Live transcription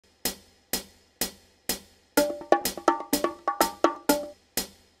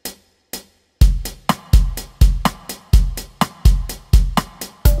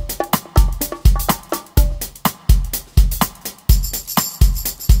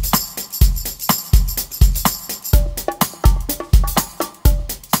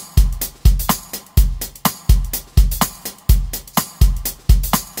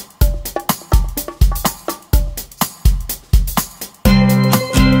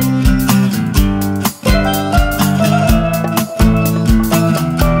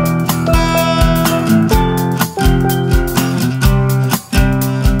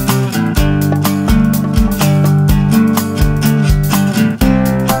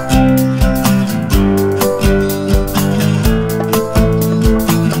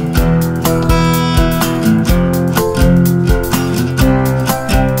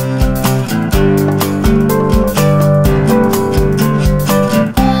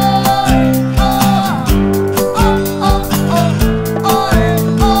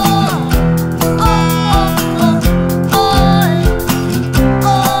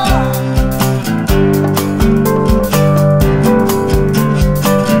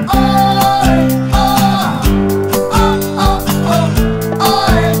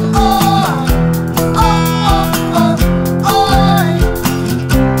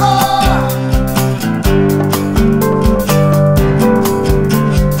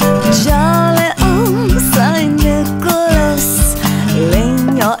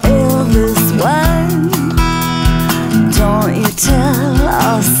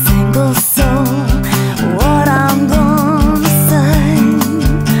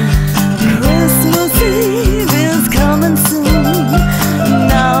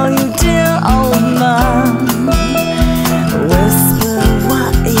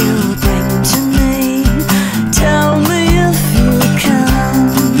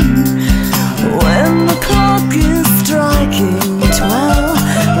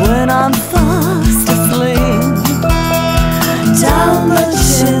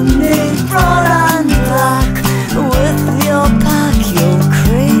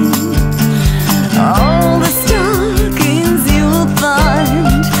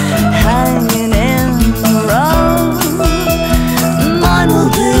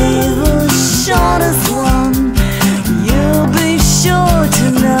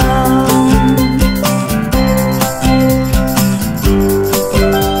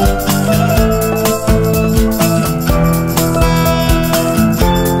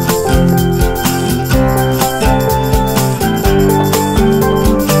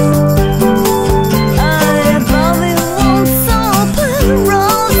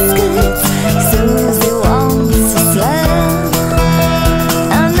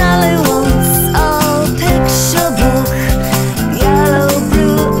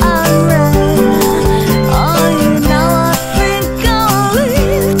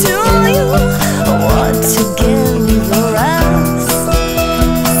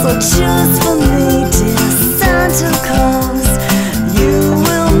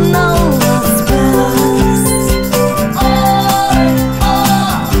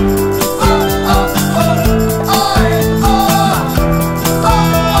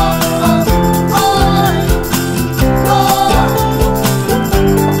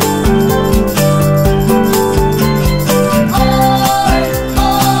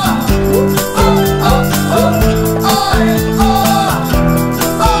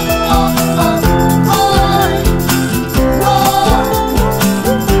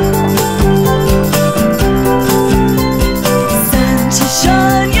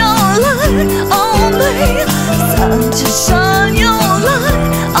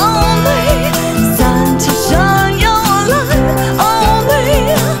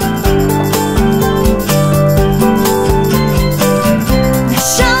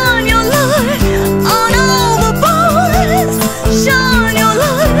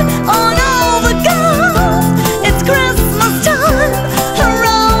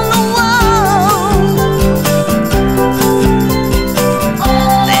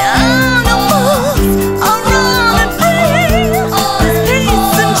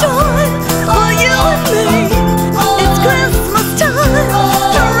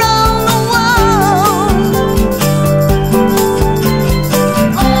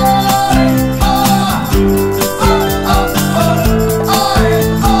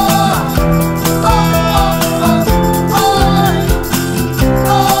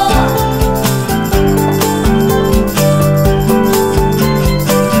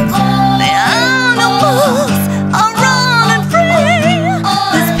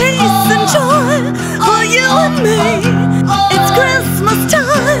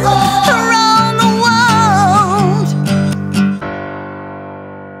around the world.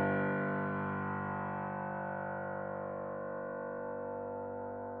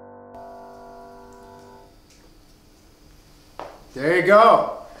 There you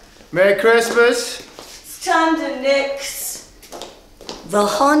go. Merry Christmas. It's time to nix the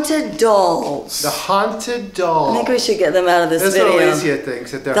haunted dolls. The haunted doll. I think we should get them out of this This video. little Alicia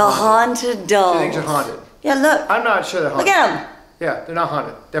thinks that they're the haunted. haunted dolls. She thinks they're haunted. Yeah, look. I'm not sure they're haunted. Look at them. Yeah, they're not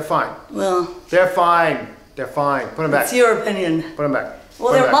haunted. They're fine. Well, They're fine. They're fine. Put them back. it's your opinion. Put them back.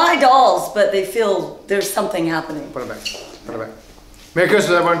 Well, Put 'em they're back. my dolls, but they feel there's something happening. Put them back. Put them back. Merry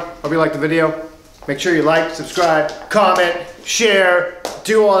Christmas, everyone. Hope you liked the video. Make sure you like, subscribe, comment, share,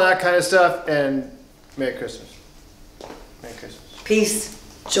 do all that kind of stuff, and Merry Christmas. Merry Christmas. Peace,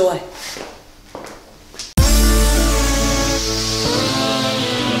 joy.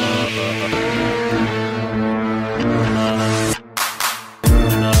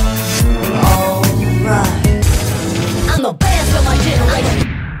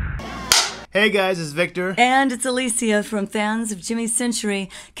 Hey guys, it's Victor. And it's Alicia from Fans of Jimmy's Century.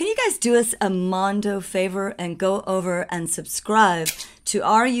 Can you guys do us a mondo favor and go over and subscribe to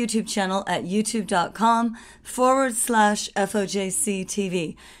our YouTube channel at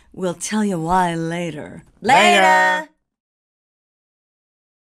youtube.com/FOJCTV. We'll tell you why later. Later!